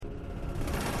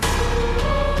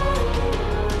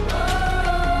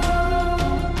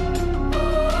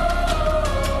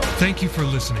Thank you for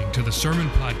listening to the sermon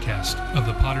podcast of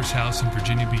the Potter's House in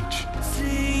Virginia Beach.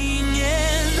 Singing,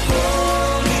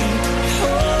 holy,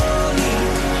 holy,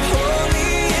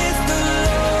 holy is the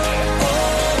Lord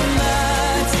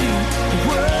Almighty.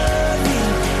 Worthy,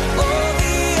 all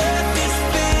the earth is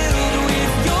filled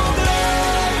with your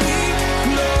glory,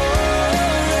 glory.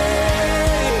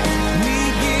 We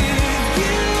give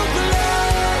you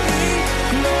glory,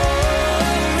 glory.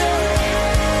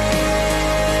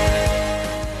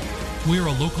 We are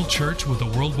a local church with a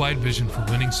worldwide vision for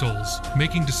winning souls,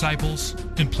 making disciples,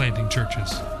 and planting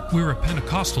churches. We are a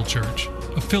Pentecostal church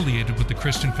affiliated with the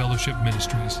Christian Fellowship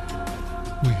Ministries.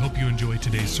 We hope you enjoy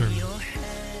today's sermon. Your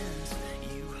hands,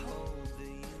 you hold the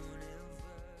universe.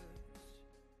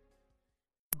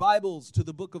 Bibles to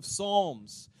the book of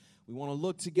Psalms. We want to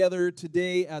look together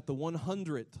today at the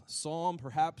 100th Psalm,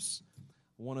 perhaps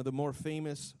one of the more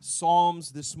famous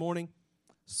Psalms this morning,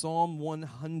 Psalm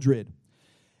 100.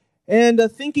 And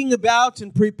thinking about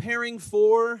and preparing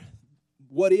for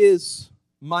what is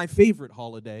my favorite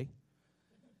holiday,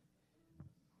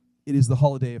 it is the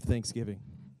holiday of Thanksgiving.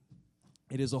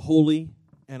 It is a holy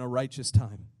and a righteous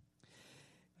time.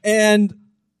 And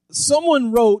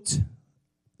someone wrote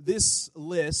this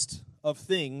list of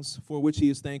things for which he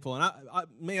is thankful. And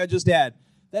may I just add,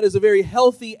 that is a very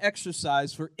healthy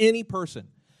exercise for any person.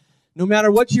 No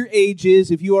matter what your age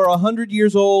is, if you are 100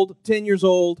 years old, 10 years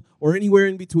old, or anywhere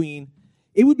in between,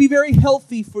 it would be very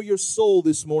healthy for your soul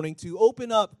this morning to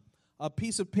open up a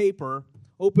piece of paper,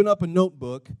 open up a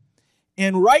notebook,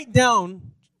 and write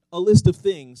down a list of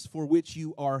things for which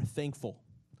you are thankful.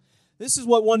 This is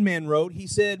what one man wrote. He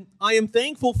said, "I am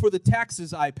thankful for the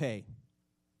taxes I pay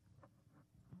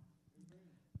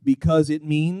because it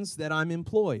means that I'm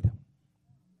employed.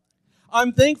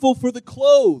 I'm thankful for the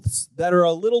clothes that are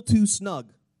a little too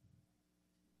snug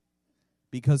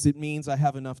because it means I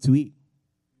have enough to eat.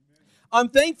 I'm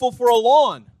thankful for a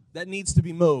lawn that needs to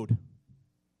be mowed,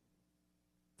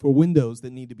 for windows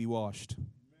that need to be washed,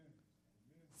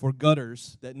 for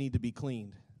gutters that need to be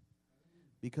cleaned,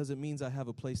 because it means I have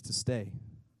a place to stay.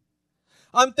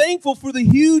 I'm thankful for the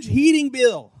huge heating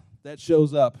bill that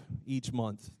shows up each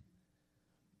month,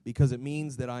 because it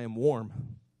means that I am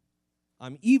warm.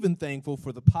 I'm even thankful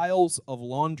for the piles of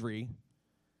laundry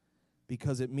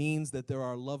because it means that there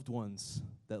are loved ones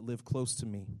that live close to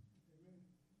me."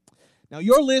 Now,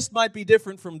 your list might be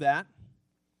different from that,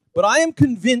 but I am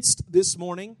convinced this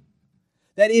morning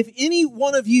that if any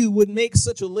one of you would make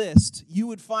such a list, you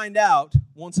would find out,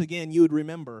 once again, you would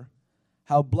remember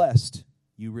how blessed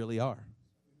you really are.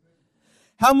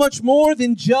 How much more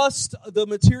than just the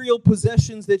material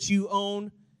possessions that you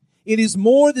own, it is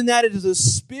more than that. It is a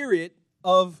spirit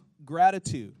of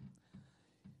gratitude.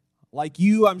 Like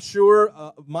you, I'm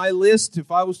sure my list,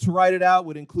 if I was to write it out,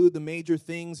 would include the major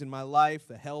things in my life,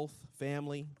 the health,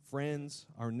 family, friends,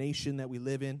 our nation that we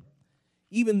live in,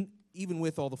 even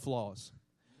with all the flaws.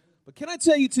 But can I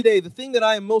tell you today, the thing that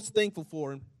I am most thankful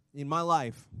for in my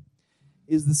life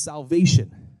is the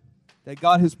salvation that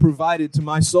God has provided to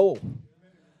my soul.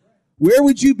 Where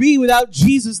would you be without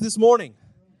Jesus this morning?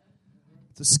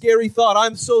 It's a scary thought.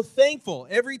 I'm so thankful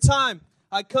every time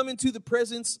I come into the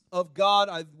presence of God.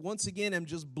 I once again am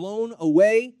just blown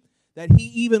away that He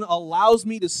even allows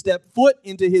me to step foot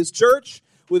into His church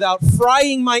without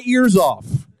frying my ears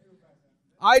off.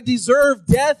 I deserve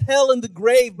death, hell, and the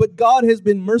grave, but God has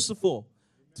been merciful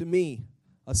to me,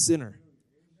 a sinner.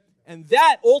 And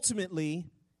that ultimately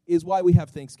is why we have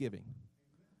Thanksgiving.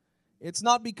 It's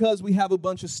not because we have a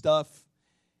bunch of stuff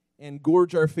and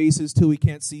gorge our faces till we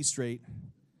can't see straight.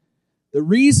 The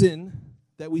reason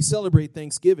that we celebrate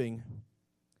Thanksgiving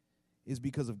is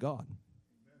because of God.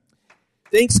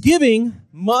 Thanksgiving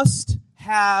must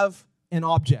have an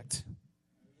object.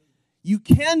 You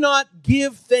cannot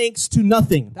give thanks to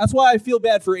nothing. That's why I feel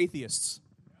bad for atheists.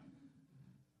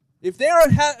 If they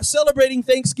are celebrating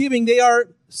Thanksgiving, they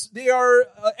are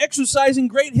exercising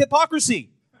great hypocrisy.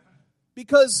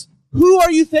 Because who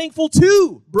are you thankful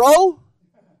to, bro?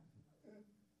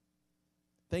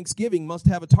 Thanksgiving must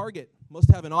have a target, must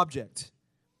have an object.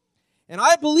 And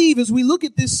I believe as we look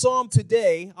at this psalm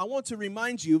today, I want to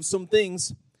remind you of some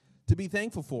things to be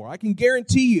thankful for. I can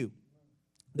guarantee you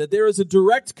that there is a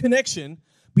direct connection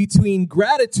between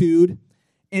gratitude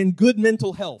and good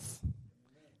mental health.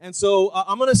 And so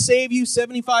I'm going to save you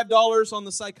 $75 on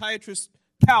the psychiatrist's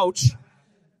couch.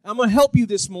 I'm going to help you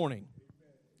this morning.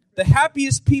 The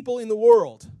happiest people in the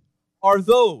world are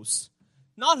those,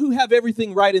 not who have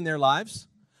everything right in their lives,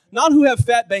 not who have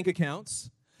fat bank accounts.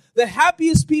 The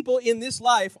happiest people in this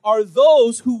life are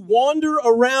those who wander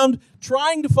around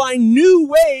trying to find new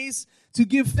ways to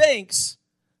give thanks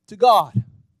to God.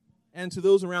 and to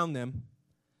those around them.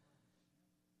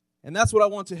 And that's what I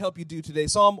want to help you do today.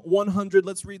 Psalm 100,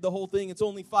 let's read the whole thing. It's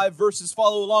only 5 verses.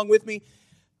 Follow along with me.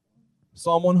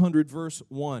 Psalm 100, verse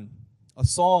 1, a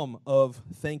psalm of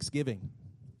thanksgiving.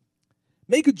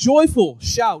 Make a joyful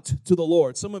shout to the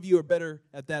Lord. Some of you are better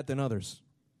at that than others.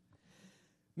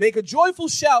 Make a joyful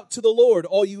shout to the Lord,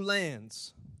 all you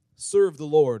lands. Serve the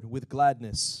Lord with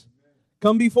gladness.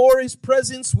 Come before his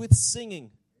presence with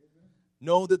singing.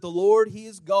 Know that the Lord, he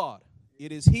is God.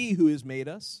 It is he who has made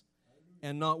us,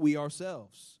 and not we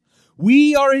ourselves.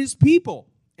 We are his people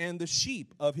and the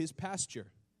sheep of his pasture.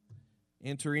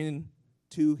 Enter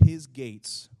into his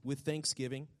gates with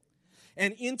thanksgiving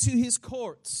and into his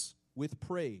courts with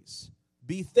praise.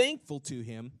 Be thankful to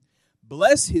him.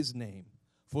 Bless his name.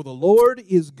 For the Lord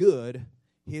is good.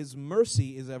 His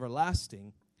mercy is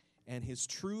everlasting, and his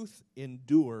truth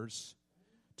endures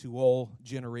to all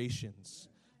generations.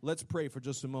 Let's pray for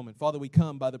just a moment. Father, we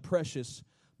come by the precious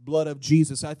blood of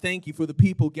Jesus. I thank you for the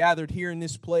people gathered here in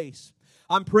this place.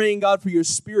 I'm praying, God, for your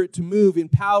Spirit to move in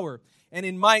power and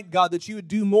in might, God, that you would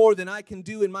do more than I can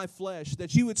do in my flesh,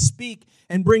 that you would speak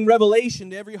and bring revelation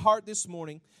to every heart this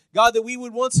morning. God, that we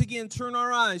would once again turn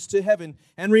our eyes to heaven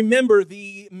and remember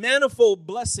the manifold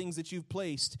blessings that you've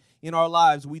placed in our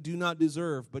lives we do not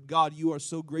deserve. But God, you are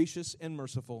so gracious and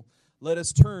merciful. Let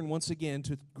us turn once again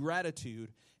to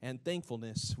gratitude and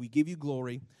thankfulness. We give you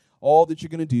glory, all that you're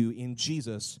going to do in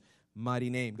Jesus' mighty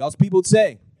name. God's people would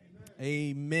say,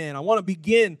 Amen. I want to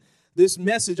begin this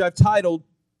message I've titled,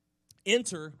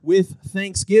 Enter with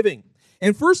Thanksgiving.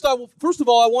 And first of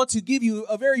all, I want to give you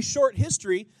a very short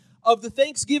history of the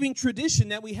Thanksgiving tradition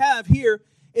that we have here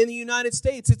in the United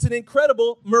States. It's an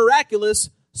incredible, miraculous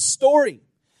story.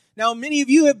 Now, many of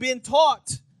you have been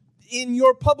taught in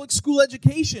your public school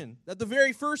education that the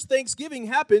very first Thanksgiving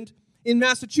happened in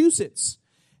Massachusetts.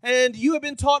 And you have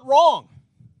been taught wrong.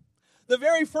 The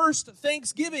very first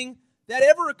Thanksgiving that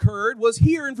ever occurred was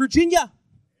here in Virginia.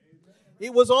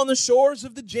 It was on the shores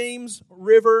of the James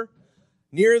River,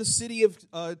 near the city of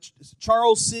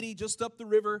Charles City, just up the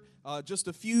river, just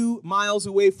a few miles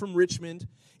away from Richmond.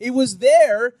 It was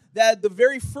there that the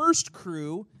very first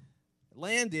crew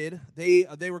landed.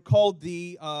 They were called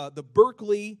the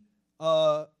Berkeley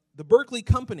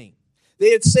Company.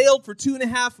 They had sailed for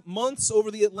 2.5 months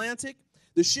over the Atlantic.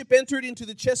 The ship entered into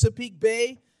the Chesapeake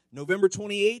Bay November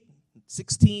 28,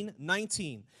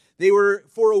 1619. They were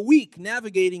for a week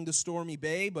navigating the stormy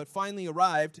bay, but finally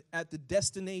arrived at the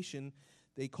destination.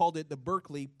 They called it the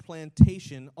Berkeley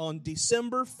Plantation on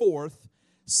December 4th,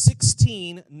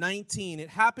 1619. It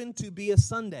happened to be a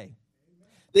Sunday.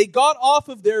 They got off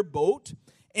of their boat,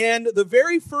 and the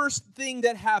very first thing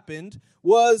that happened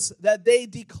was that they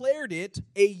declared it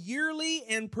a yearly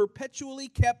and perpetually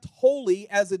kept holy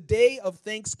as a day of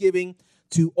thanksgiving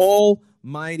to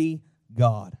Almighty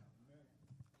God.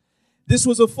 This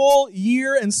was a full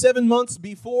year and 7 months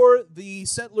before the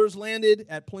settlers landed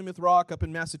at Plymouth Rock up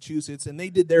in Massachusetts, and they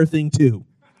did their thing too.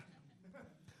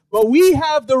 But we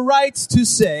have the rights to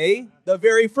say the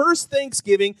very first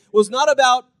Thanksgiving was not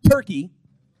about turkey,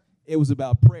 it was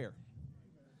about prayer.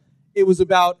 It was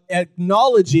about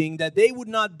acknowledging that they would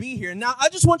not be here. Now, I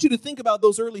just want you to think about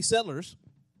those early settlers,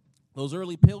 those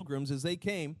early pilgrims as they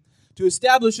came to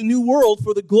establish a new world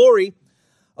for the glory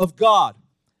of God.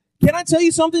 Can I tell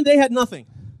you something? They had nothing.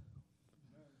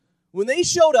 When they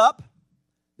showed up,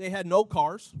 they had no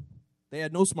cars. They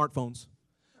had no smartphones.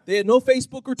 They had no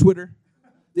Facebook or Twitter.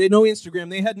 They had no Instagram.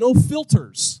 They had no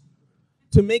filters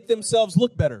to make themselves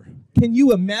look better. Can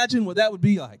you imagine what that would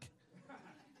be like?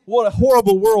 What a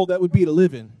horrible world that would be to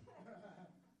live in.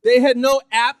 They had no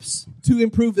apps to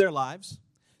improve their lives.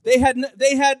 They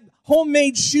had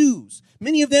homemade shoes.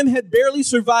 Many of them had barely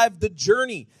survived the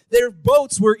journey. Their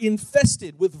boats were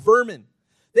infested with vermin.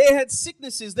 They had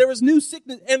sicknesses. There was new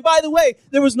sickness. And by the way,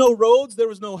 there was no roads. There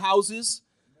was no houses.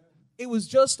 It was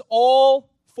just all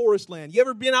forest land. You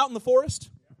ever been out in the forest?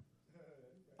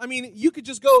 I mean, you could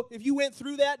just go, if you went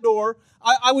through that door,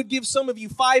 I would give some of you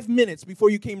 5 minutes before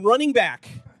you came running back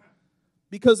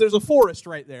because there's a forest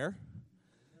right there.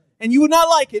 And you would not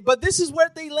like it, but this is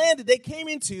where they landed. They came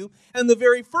into, and the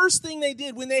very first thing they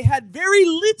did when they had very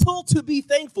little to be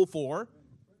thankful for,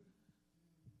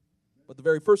 but the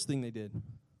very first thing they did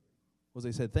was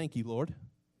they said, "Thank you, Lord.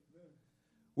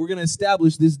 We're going to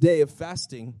establish this day of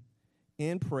fasting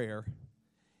and prayer,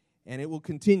 and it will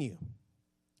continue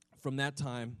from that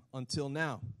time until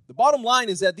now." The bottom line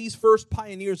is that these first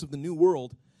pioneers of the New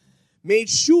World made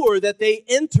sure that they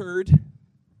entered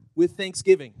with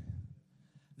thanksgiving.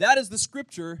 That is the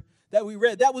scripture that we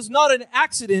read. That was not an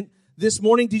accident this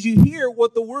morning. Did you hear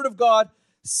what the Word of God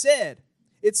said?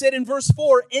 It said in verse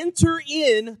 4, enter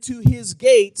into his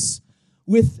gates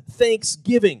with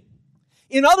thanksgiving.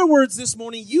 In other words, this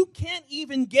morning, you can't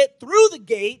even get through the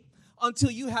gate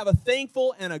until you have a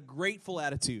thankful and a grateful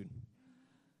attitude.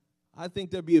 I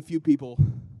think there'd be a few people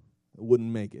that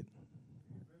wouldn't make it.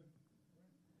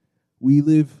 We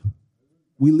live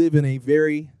in a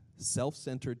very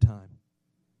self-centered time.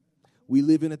 We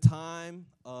live in a time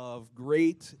of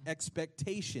great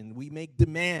expectation. We make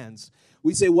demands.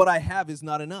 We say, what I have is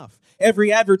not enough.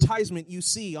 Every advertisement you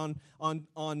see on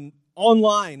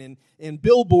online and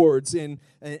billboards and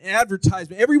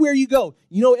advertisement, everywhere you go,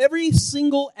 every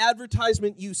single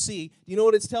advertisement you see, you know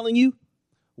what it's telling you?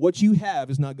 What you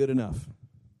have is not good enough.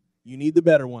 You need the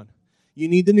better one. You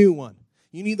need the new one.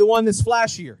 You need the one that's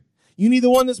flashier. You need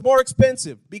the one that's more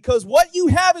expensive, because what you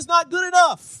have is not good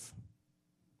enough.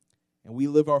 And we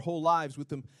live our whole lives with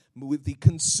the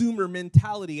consumer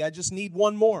mentality. I just need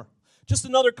one more. Just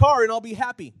another car and I'll be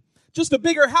happy. Just a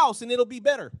bigger house and it'll be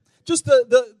better. Just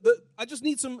I just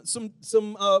need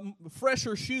some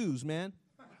fresher shoes, man.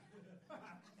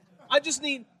 I just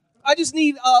need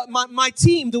my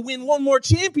team to win one more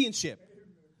championship.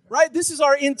 Right? This is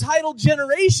our entitled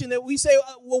generation that we say,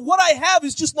 well, what I have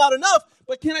is just not enough.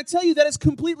 But can I tell you that it's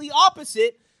completely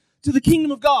opposite to the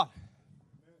kingdom of God?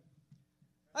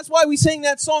 That's why we sang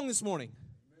that song this morning.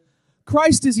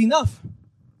 Christ is enough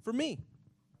for me.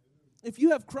 If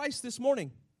you have Christ this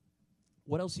morning,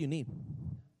 what else do you need?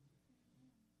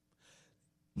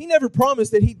 He never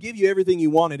promised that he'd give you everything you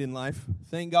wanted in life.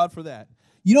 Thank God for that.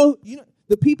 You know,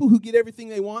 the people who get everything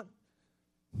they want,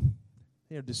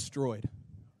 they are destroyed.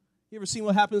 You ever seen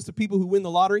what happens to people who win the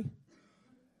lottery?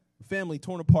 Family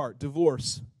torn apart,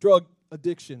 divorce, drug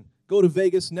addiction, go to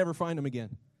Vegas, never find them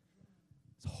again.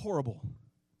 It's horrible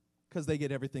because they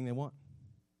get everything they want.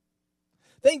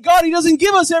 Thank God he doesn't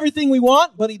give us everything we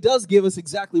want, but he does give us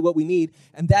exactly what we need,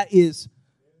 and that is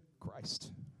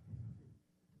Christ.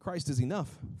 Christ is enough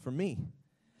for me.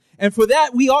 And for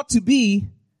that, we ought to be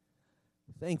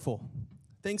thankful.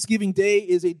 Thanksgiving Day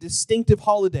is a distinctive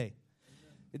holiday.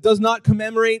 It does not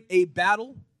commemorate a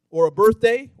battle or a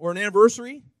birthday or an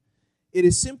anniversary. It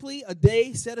is simply a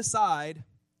day set aside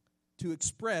to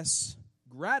express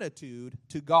gratitude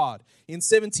to God. In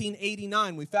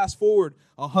 1789, we fast forward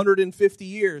 150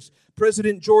 years,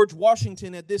 President George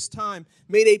Washington at this time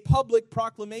made a public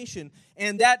proclamation,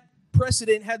 and that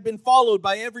precedent had been followed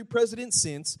by every president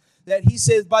since, that he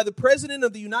says, by the President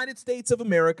of the United States of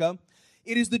America,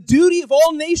 it is the duty of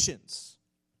all nations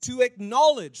to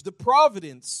acknowledge the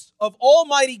providence of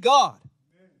Almighty God.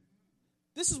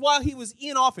 This is while he was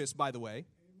in office, by the way.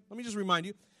 Let me just remind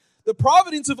you. The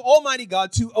providence of Almighty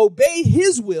God to obey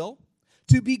his will,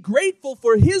 to be grateful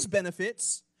for his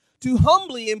benefits, to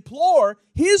humbly implore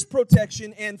his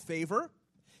protection and favor.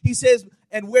 He says,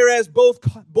 and whereas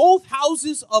both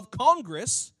houses of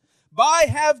Congress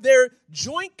have their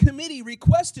joint committee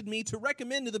requested me to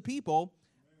recommend to the people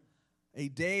a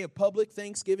day of public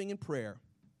thanksgiving and prayer,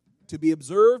 to be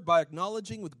observed by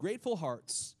acknowledging with grateful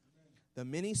hearts the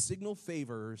many signal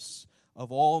favors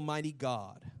of Almighty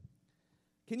God.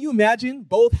 Can you imagine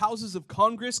both houses of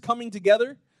Congress coming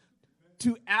together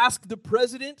to ask the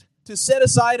president to set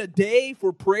aside a day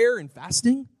for prayer and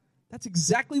fasting? That's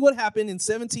exactly what happened in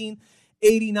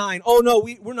 1789. Oh no,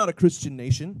 we're not a Christian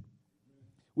nation.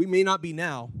 We may not be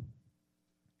now,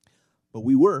 but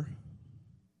we were.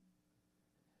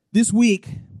 This week,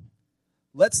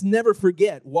 let's never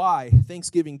forget why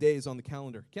Thanksgiving Day is on the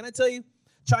calendar. Can I tell you,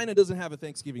 China doesn't have a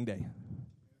Thanksgiving Day.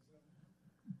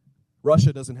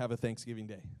 Russia doesn't have a Thanksgiving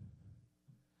Day.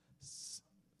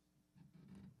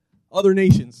 Other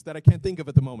nations that I can't think of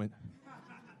at the moment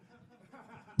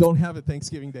don't have a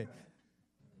Thanksgiving Day.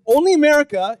 Only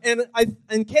America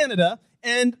and Canada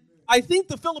and I think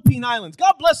the Philippine Islands.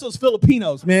 God bless those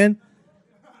Filipinos, man.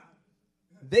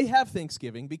 They have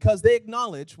Thanksgiving because they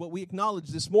acknowledge what we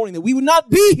acknowledged this morning, that we would not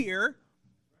be here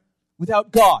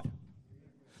without God.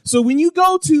 So when you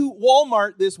go to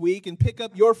Walmart this week and pick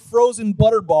up your frozen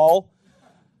butterball,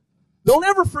 don't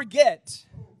ever forget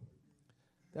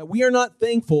that we are not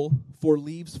thankful for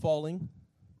leaves falling.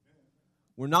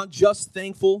 We're not just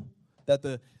thankful that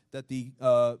the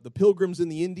Pilgrims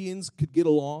and the Indians could get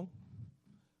along.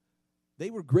 They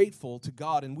were grateful to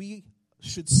God, and we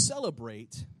should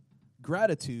celebrate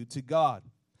gratitude to God.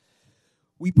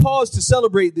 We pause to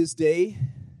celebrate this day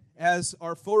as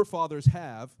our forefathers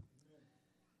have.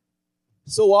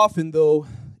 So often, though,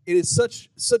 it is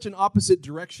such an opposite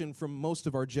direction from most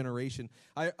of our generation.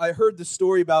 I heard the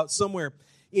story about somewhere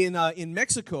in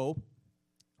Mexico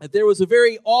that there was a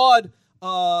very odd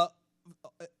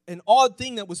an odd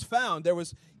thing that was found. There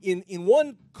was, in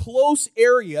one close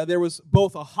area, there was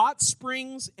both a hot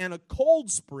springs and a cold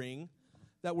spring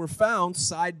that were found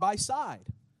side by side.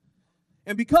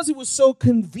 And because it was so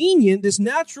convenient, this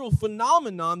natural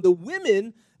phenomenon, the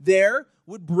women there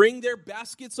would bring their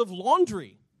baskets of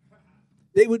laundry.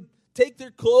 They would take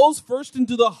their clothes first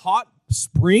into the hot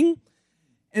spring,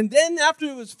 and then after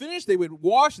it was finished, they would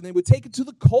wash and they would take it to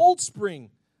the cold spring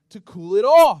to cool it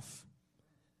off.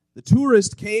 The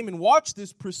tourist came and watched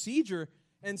this procedure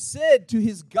and said to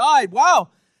his guide,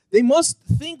 "Wow, they must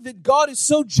think that God is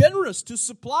so generous to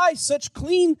supply such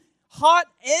clean, hot,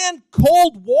 and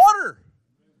cold water."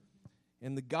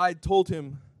 And the guide told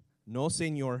him, "No,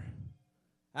 señor.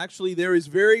 Actually, there is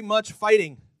very much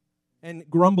fighting and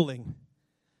grumbling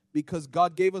because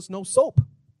God gave us no soap."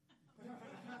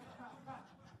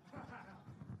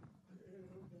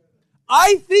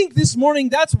 I think this morning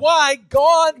that's why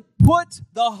God put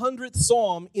the 100th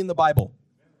Psalm in the Bible.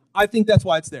 I think that's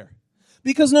why it's there.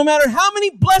 Because no matter how many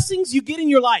blessings you get in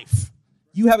your life,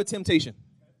 you have a temptation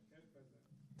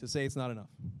to say it's not enough.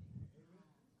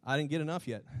 I didn't get enough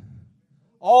yet.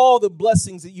 All the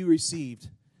blessings that you received,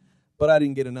 but I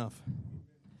didn't get enough.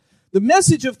 The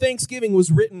message of Thanksgiving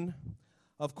was written,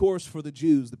 of course, for the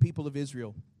Jews, the people of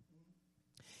Israel.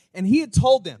 And he had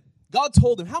told them, God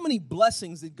told them, how many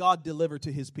blessings did God deliver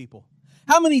to his people?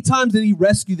 How many times did he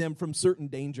rescue them from certain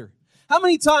danger? How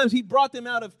many times he brought them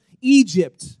out of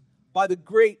Egypt by the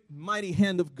great mighty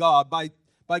hand of God, by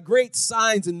great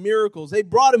signs and miracles? They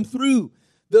brought him through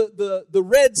the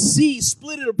Red Sea,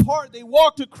 split it apart. They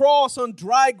walked across on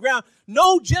dry ground.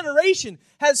 No generation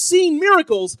has seen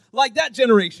miracles like that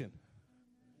generation.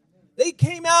 They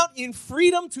came out in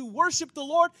freedom to worship the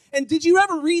Lord. And did you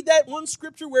ever read that one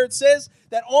scripture where it says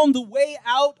that on the way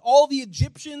out, all the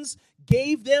Egyptians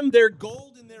gave them their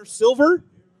gold and their silver?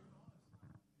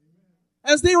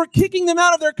 As they were kicking them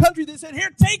out of their country, they said,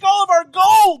 "Here, take all of our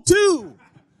gold too."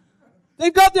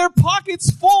 They've got their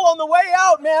pockets full on the way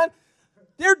out, man.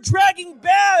 They're dragging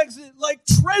bags like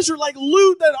treasure, like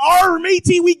loot that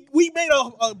matey, we made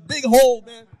a big hole,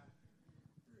 man.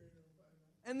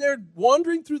 And they're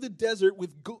wandering through the desert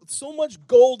with so much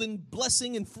gold and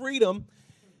blessing and freedom,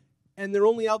 and they're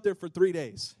only out there for 3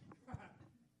 days.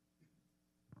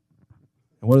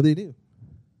 And what do?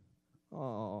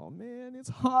 "Oh, man, it's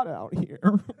hot out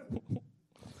here.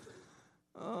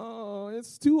 Oh,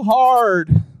 it's too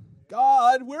hard.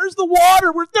 God, where's the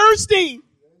water? We're thirsty."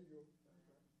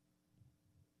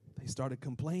 They started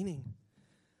complaining.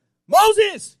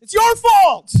 "Moses, it's your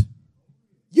fault.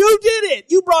 You did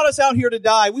it. You brought us out here to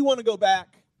die. We want to go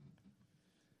back."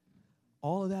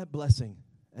 All of that blessing.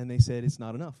 And they said, it's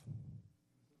not enough.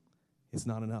 It's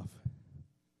not enough.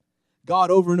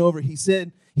 God, over and over, he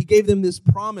said, he gave them this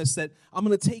promise that I'm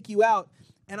going to take you out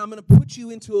and I'm going to put you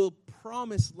into a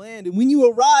promised land. And when you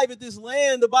arrive at this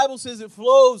land, the Bible says it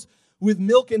flows with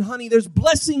milk and honey. There's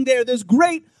blessing there. There's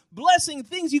great blessing,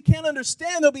 things you can't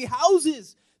understand. There'll be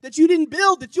houses that you didn't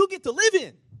build that you'll get to live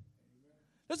in.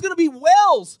 There's going to be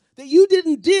wells that you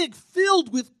didn't dig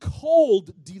filled with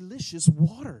cold, delicious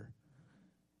water.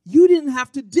 You didn't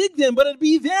have to dig them, but it'll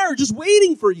be there just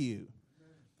waiting for you.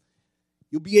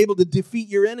 You'll be able to defeat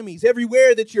your enemies.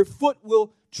 Everywhere that your foot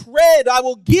will tread, I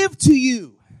will give to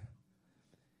you.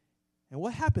 And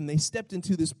what happened? They stepped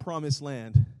into this promised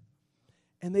land.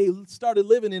 And they started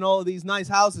living in all of these nice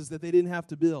houses that they didn't have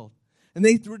to build. And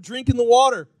they were drinking the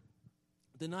water.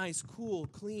 The nice, cool,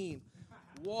 clean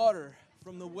water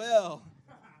from the well.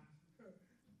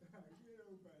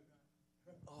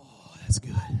 Oh, that's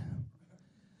good.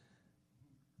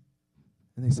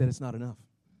 And they said, it's not enough.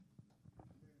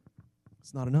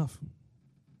 It's not enough.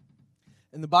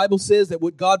 And the Bible says that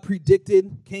what God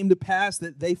predicted came to pass,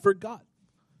 that they forgot.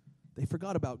 They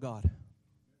forgot about God.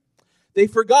 They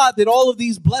forgot that all of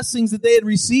these blessings that they had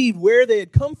received, where they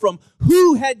had come from,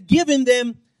 who had given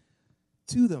them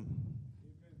to them.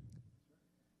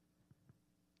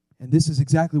 And this is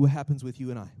exactly what happens with you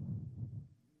and I.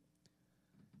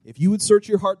 If you would search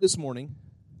your heart this morning,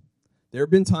 there have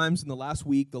been times in the last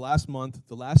week, the last month,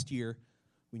 the last year,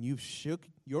 when you've shook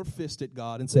your fist at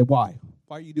God and said, why?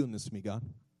 Why are you doing this to me, God?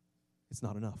 It's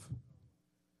not enough.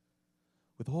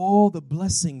 With all the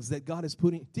blessings that God is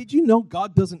putting, did you know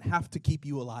God doesn't have to keep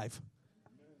you alive?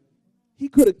 He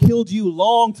could have killed you a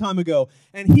long time ago,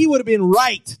 and he would have been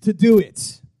right to do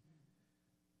it.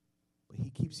 But he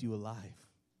keeps you alive.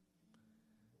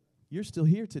 You're still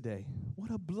here today.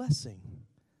 What a blessing.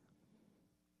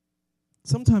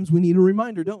 Sometimes we need a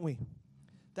reminder, don't we?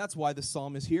 That's why the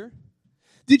psalm is here.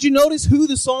 Did you notice who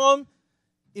the psalm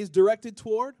is directed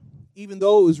toward? Even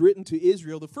though it was written to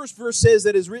Israel, the first verse says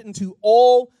that it is written to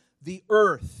all the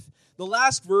earth. The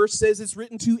last verse says it's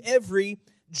written to every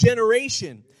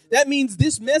generation. That means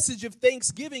this message of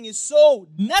thanksgiving is so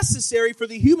necessary for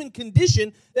the human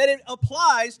condition that it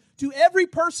applies to every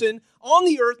person on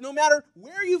the earth, no matter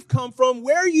where you've come from,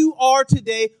 where you are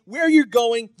today, where you're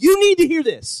going. You need to hear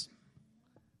this.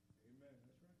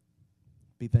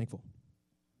 Be thankful.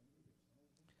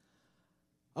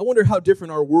 I wonder how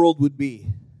different our world would be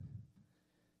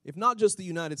if not just the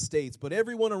United States, but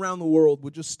everyone around the world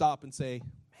would just stop and say,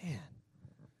 man,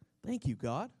 thank you,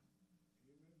 God.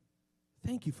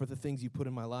 Thank you for the things you put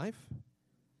in my life.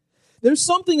 There's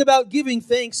something about giving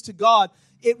thanks to God.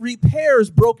 It repairs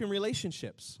broken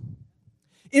relationships.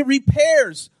 It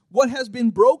repairs what has been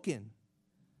broken.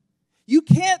 You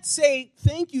can't say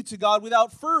thank you to God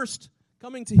without first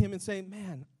coming to Him and saying,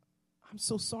 man, I'm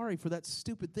so sorry for that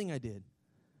stupid thing I did.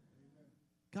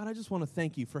 God, I just want to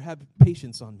thank you for having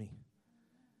patience on me.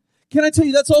 Can I tell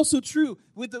you, that's also true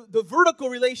with the vertical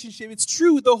relationship. It's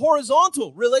true with the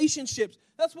horizontal relationships.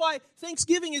 That's why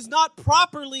Thanksgiving is not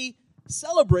properly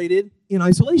celebrated in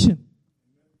isolation.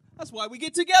 That's why we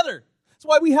get together. That's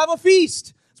why we have a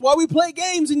feast. That's why we play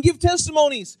games and give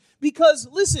testimonies. Because,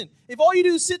 listen, if all you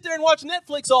do is sit there and watch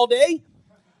Netflix all day,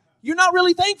 you're not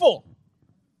really thankful.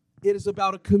 It is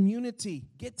about a community,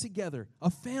 get together, a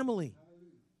family,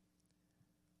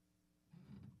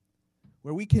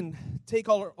 where we can take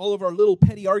all of our little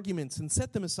petty arguments and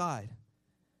set them aside,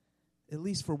 at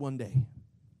least for one day.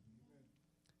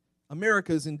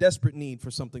 America is in desperate need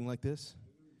for something like this.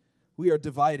 We are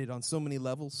divided on so many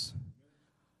levels.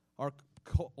 Our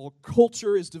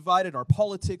culture is divided. Our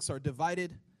politics are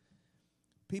divided.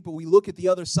 People, we look at the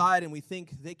other side and we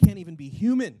think they can't even be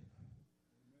human.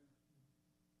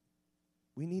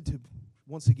 We need to,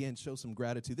 once again, show some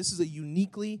gratitude. This is a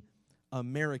uniquely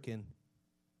American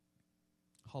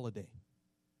holiday.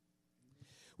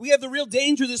 We have the real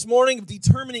danger this morning of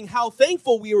determining how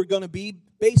thankful we are going to be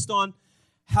based on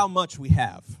how much we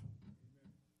have.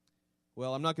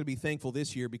 Well, I'm not going to be thankful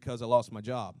this year because I lost my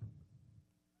job.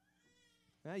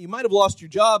 You might have lost your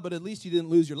job, but at least you didn't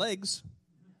lose your legs.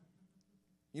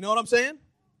 You know what I'm saying?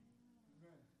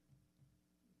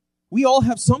 We all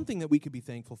have something that we could be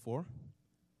thankful for.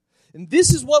 And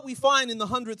this is what we find in the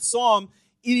 100th Psalm.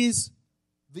 It is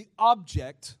the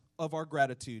object of our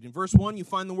gratitude. In verse 1, you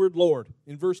find the word Lord.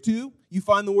 In verse 2, you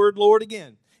find the word Lord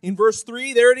again. In verse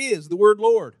 3, there it is, the word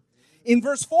Lord. In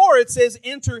verse 4, it says,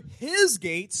 enter His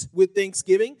gates with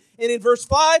thanksgiving. And in verse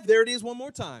 5, there it is one more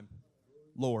time,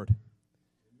 Lord.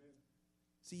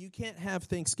 See, you can't have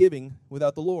thanksgiving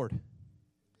without the Lord.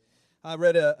 I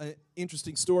read an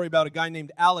interesting story about a guy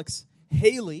named Alex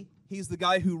Haley. He's the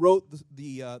guy who wrote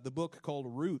the book called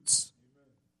Roots.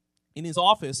 In his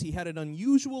office, he had an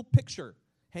unusual picture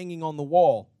hanging on the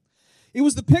wall. It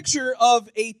was the picture of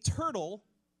a turtle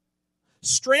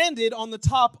stranded on the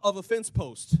top of a fence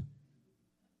post.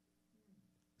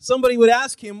 Somebody would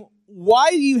ask him, why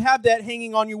do you have that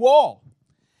hanging on your wall?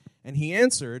 And he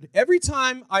answered, every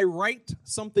time I write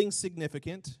something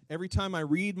significant, every time I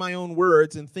read my own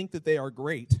words and think that they are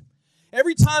great,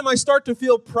 every time I start to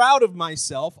feel proud of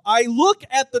myself, I look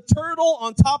at the turtle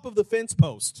on top of the fence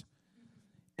post,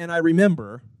 and I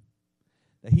remember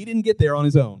that he didn't get there on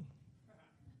his own.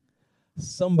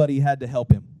 Somebody had to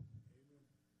help him.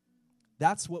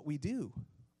 That's what we do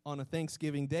on a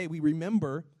Thanksgiving day. We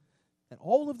remember that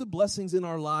all of the blessings in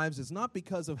our lives is not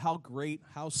because of how great,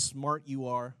 how smart you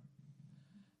are,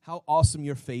 how awesome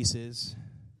your face is,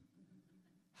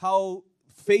 how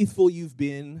faithful you've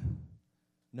been.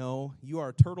 No, you are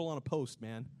a turtle on a post,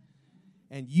 man.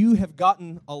 And you have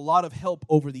gotten a lot of help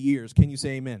over the years. Can you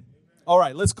say amen? All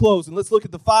right, let's close and let's look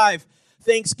at the 5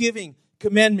 Thanksgiving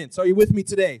commandments. Are you with me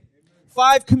today?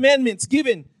 5 commandments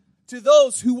given to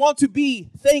those who want to be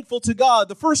thankful to God.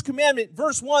 The first commandment,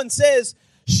 verse 1 says,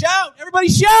 shout. Everybody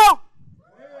shout.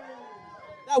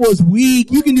 That was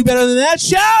weak. You can do better than that.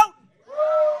 Shout.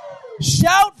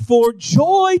 Shout for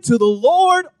joy to the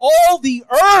Lord, all the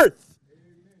earth.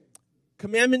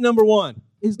 Commandment number 1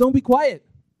 is don't be quiet.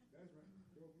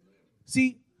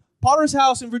 See, Potter's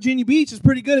House in Virginia Beach is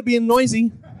pretty good at being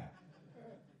noisy.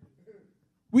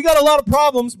 We got a lot of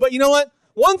problems, but you know what?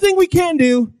 One thing we can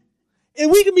do,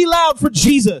 and we can be loud for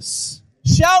Jesus.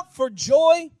 Shout for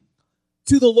joy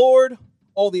to the Lord,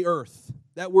 all the earth.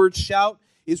 That word shout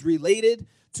is related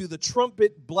to the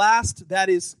trumpet blast that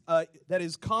is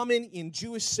common in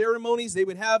Jewish ceremonies. They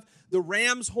would have the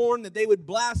ram's horn that they would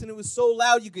blast, and it was so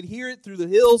loud you could hear it through the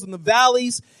hills and the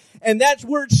valleys. And that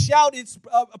word shout, it's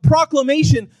a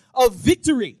proclamation of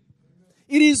victory.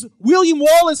 It is William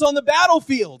Wallace on the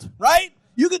battlefield, right?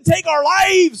 You can take our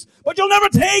lives, but you'll never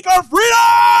take our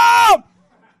freedom!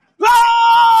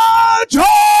 Ah,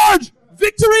 charge!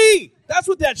 Victory! That's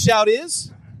what that shout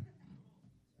is.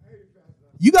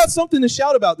 You got something to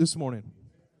shout about this morning.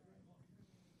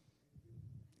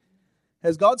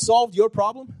 Has God solved your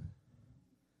problem?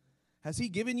 Has He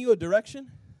given you a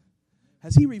direction?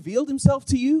 Has He revealed Himself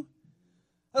to you?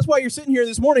 That's why you're sitting here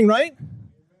this morning, right?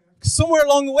 Somewhere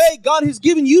along the way, God has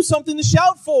given you something to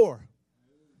shout for.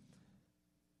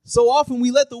 So often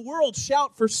we let the world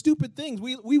shout for stupid things.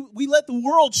 We let the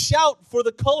world shout for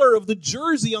the color of the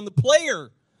jersey on the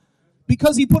player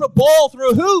because he put a ball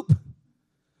through a hoop.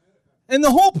 And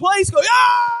the whole place goes,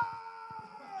 ah!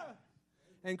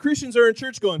 And Christians are in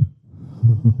church going,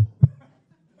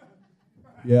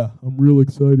 yeah, I'm real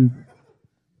excited.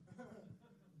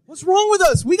 What's wrong with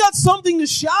us? We got something to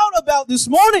shout about this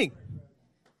morning.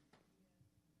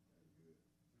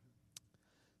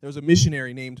 There was a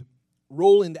missionary named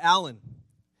Roland Allen.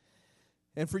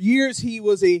 And for years he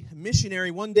was a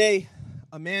missionary. One day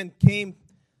a man came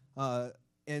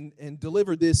and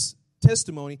delivered this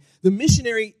testimony. The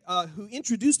missionary who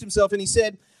introduced himself, and he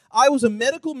said, I was a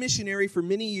medical missionary for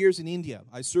many years in India.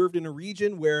 I served in a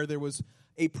region where there was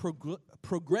a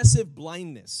progressive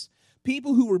blindness.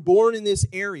 People who were born in this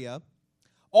area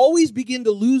always begin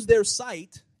to lose their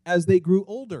sight as they grew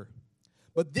older.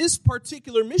 But this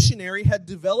particular missionary had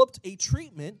developed a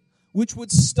treatment which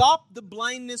would stop the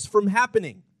blindness from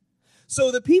happening.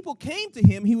 So the people came to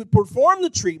him, he would perform the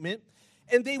treatment,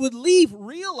 and they would leave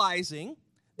realizing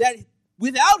that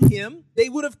without him, they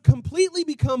would have completely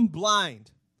become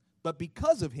blind. But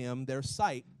because of him, their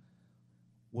sight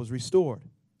was restored.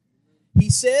 He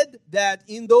said that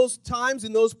in those times,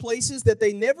 in those places, that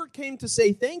they never came to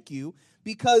say thank you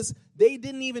because they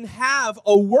didn't even have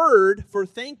a word for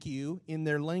thank you in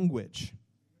their language.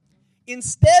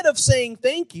 Instead of saying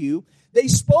thank you, they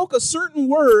spoke a certain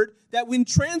word that when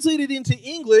translated into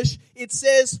English, it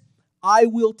says, I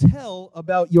will tell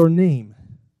about your name.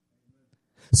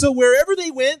 So wherever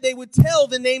they went, they would tell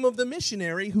the name of the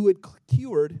missionary who had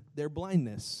cured their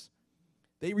blindness.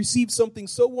 They received something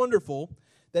so wonderful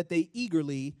that they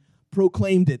eagerly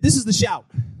proclaimed it. This is the shout.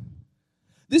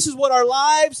 This is what our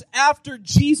lives after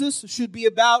Jesus should be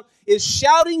about, is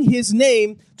shouting His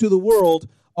name to the world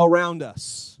around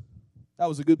us. That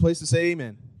was a good place to say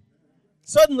amen.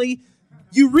 Suddenly,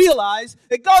 you realize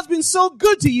that God's been so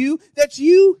good to you that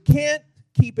you can't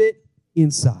keep it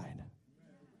inside.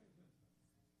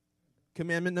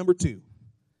 Commandment number 2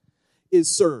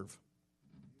 is serve.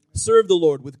 Serve the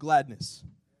Lord with gladness.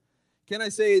 Can I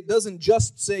say it doesn't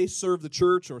just say serve the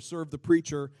church or serve the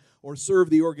preacher or serve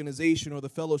the organization or the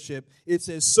fellowship. It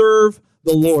says serve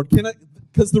the Lord.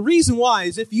 Because the reason why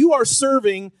is if you are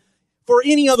serving for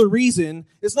any other reason,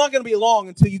 it's not going to be long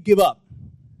until you give up.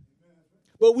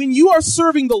 But when you are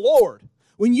serving the Lord,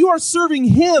 when you are serving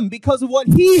Him because of what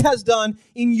He has done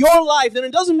in your life, then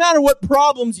it doesn't matter what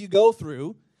problems you go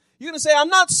through. You're going to say, I'm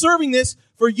not serving this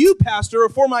for you, pastor, or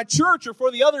for my church, or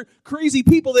for the other crazy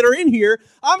people that are in here.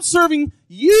 I'm serving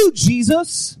you,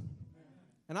 Jesus.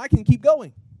 And I can keep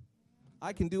going.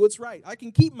 I can do what's right. I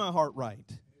can keep my heart right.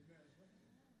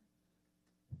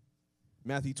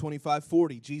 Matthew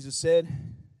 25:40, Jesus said,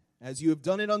 as you have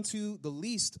done it unto the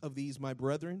least of these, my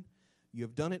brethren, you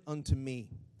have done it unto me.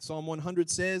 Psalm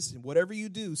 100 says, whatever you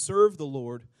do, serve the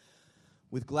Lord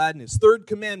with gladness. Third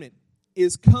commandment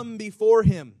is come before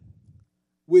Him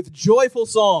with joyful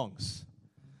songs.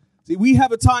 See, we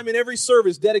have a time in every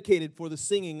service dedicated for the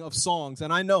singing of songs,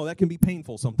 and I know that can be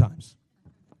painful sometimes.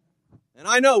 And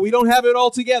I know we don't have it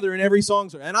all together in every song.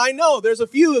 And I know there's a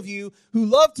few of you who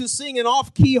love to sing an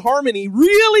off-key harmony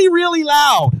really, really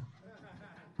loud.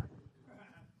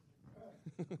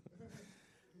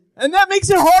 And that makes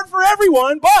it hard for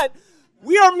everyone, but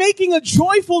we are making a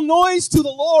joyful noise to the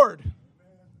Lord.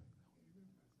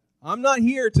 I'm not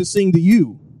here to sing to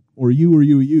you, or you, or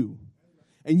you, or you.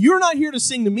 And you're not here to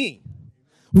sing to me.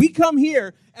 We come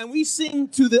here and we sing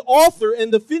to the author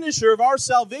and the finisher of our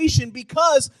salvation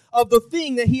because of the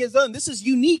thing that He has done. This is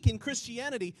unique in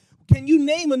Christianity. Can you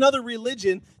name another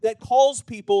religion that calls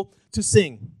people to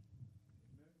sing?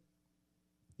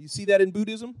 You see that in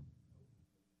Buddhism?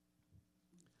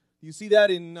 You see that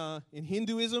in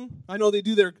Hinduism? I know they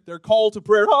do their call to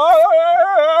prayer.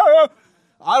 I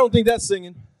don't think that's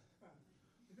singing.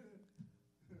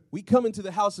 We come into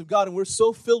the house of God and we're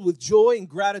so filled with joy and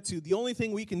gratitude. The only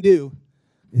thing we can do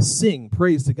is sing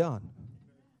praise to God.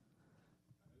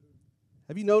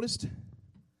 Have you noticed?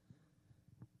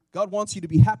 God wants you to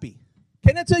be happy.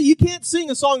 Can I tell you, you can't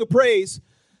sing a song of praise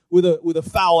with a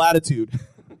foul attitude.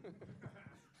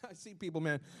 I see people,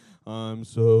 man, I'm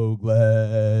so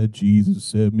glad Jesus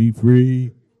set me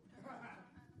free.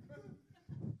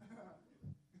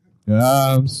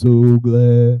 I'm so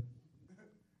glad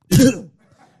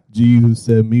Jesus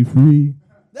set me free.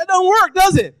 That don't work,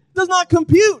 does it? Does not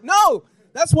compute. No.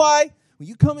 That's why when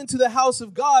you come into the house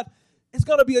of God, it's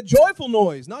got to be a joyful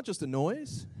noise, not just a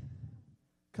noise.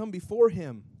 Come before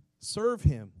him, serve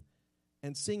him,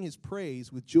 and sing his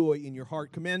praise with joy in your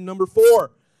heart. Command number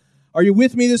 4. Are you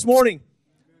with me this morning?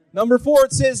 Number 4,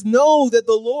 it says, know that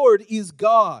the Lord is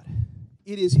God.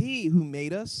 It is he who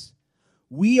made us.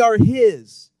 We are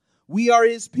his. We are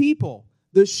his people,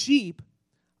 the sheep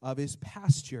of his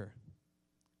pasture.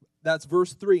 That's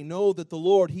verse 3. Know that the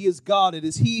Lord, he is God. It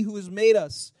is he who has made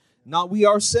us, not we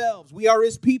ourselves. We are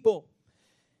his people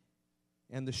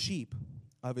and the sheep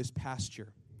of his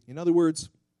pasture. In other words,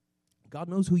 God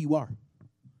knows who you are.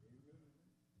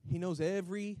 He knows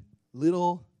every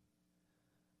little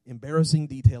embarrassing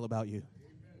detail about you.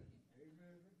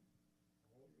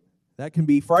 That can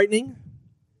be frightening,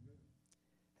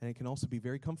 and it can also be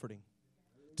very comforting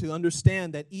to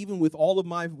understand that even with all of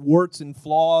my warts and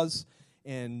flaws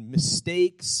and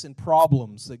mistakes and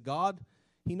problems, that God,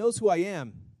 he knows who I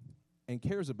am and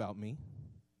cares about me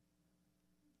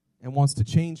and wants to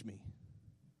change me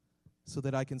so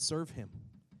that I can serve him.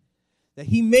 That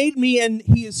he made me and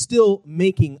he is still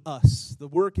making us. The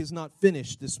work is not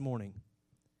finished this morning.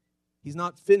 He's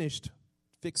not finished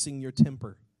fixing your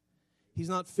temper. He's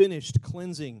not finished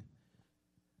cleansing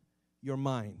your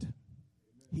mind.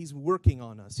 He's working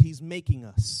on us. He's making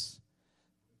us.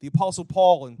 The Apostle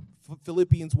Paul in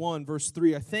Philippians 1, verse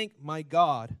 3, I thank my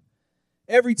God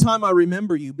every time I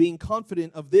remember you, being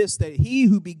confident of this, that he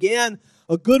who began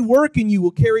a good work in you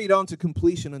will carry it on to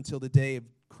completion until the day of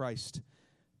Christ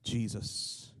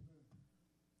Jesus.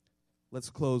 Let's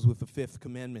close with the 5th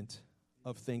commandment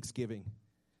of thanksgiving.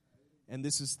 And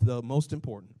this is the most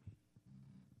important.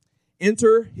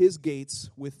 Enter his gates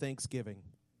with thanksgiving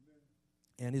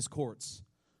and his courts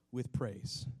with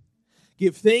praise.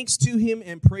 Give thanks to him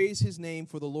and praise his name,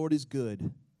 for the Lord is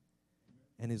good,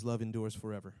 and his love endures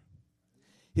forever.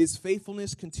 His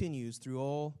faithfulness continues through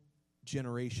all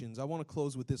generations. I want to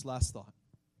close with this last thought.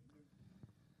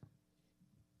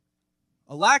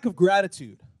 A lack of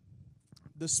gratitude,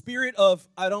 the spirit of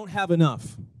I don't have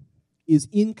enough, is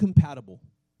incompatible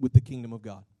with the kingdom of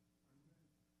God.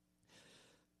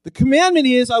 The commandment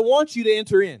is, I want you to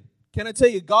enter in. Can I tell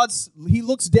you, he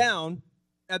looks down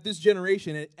at this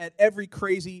generation, at every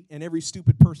crazy and every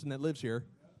stupid person that lives here,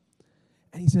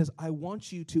 and he says, I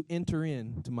want you to enter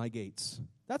into my gates.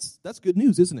 That's good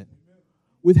news, isn't it?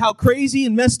 With how crazy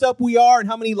and messed up we are and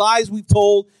how many lies we've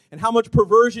told and how much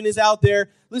perversion is out there.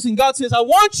 Listen, God says, I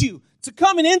want you to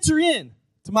come and enter in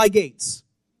to my gates.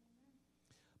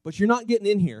 But you're not getting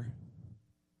in here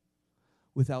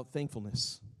without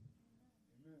thankfulness,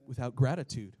 without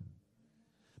gratitude.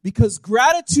 Because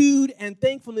gratitude and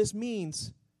thankfulness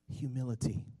means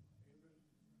humility.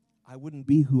 I wouldn't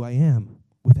be who I am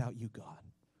without you, God.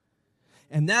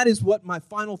 And that is what my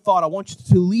final thought I want you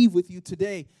to leave with you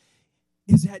today,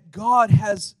 is that God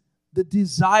has the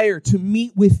desire to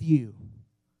meet with you,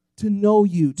 to know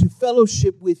you, to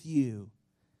fellowship with you.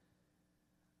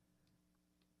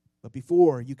 But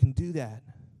before you can do that,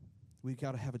 we've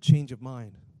got to have a change of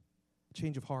mind, a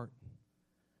change of heart,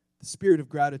 the spirit of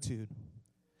gratitude.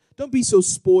 Don't be so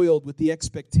spoiled with the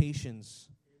expectations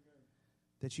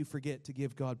that you forget to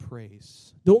give God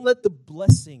praise. Don't let the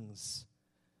blessings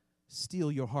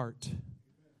steal your heart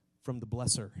from the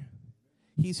blesser.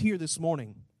 He's here this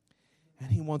morning,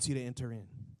 and he wants you to enter in.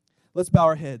 Let's bow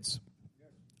our heads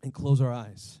and close our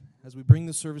eyes as we bring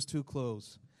the service to a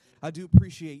close. I do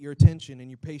appreciate your attention and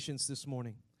your patience this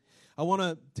morning. I want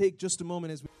to take just a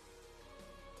moment as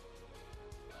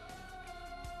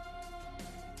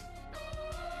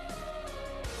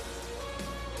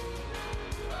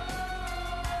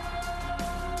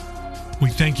We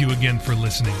thank you again for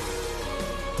listening.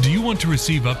 Do you want to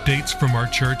receive updates from our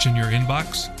church in your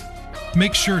inbox?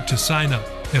 Make sure to sign up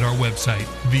at our website,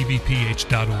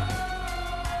 vbph.org.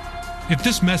 If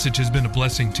this message has been a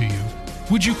blessing to you,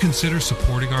 would you consider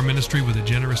supporting our ministry with a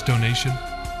generous donation?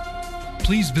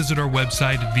 Please visit our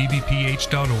website at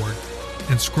vbph.org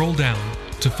and scroll down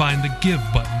to find the Give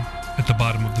button at the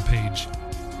bottom of the page.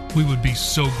 We would be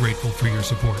so grateful for your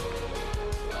support.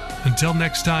 Until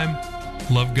next time,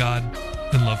 love God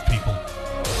and love people.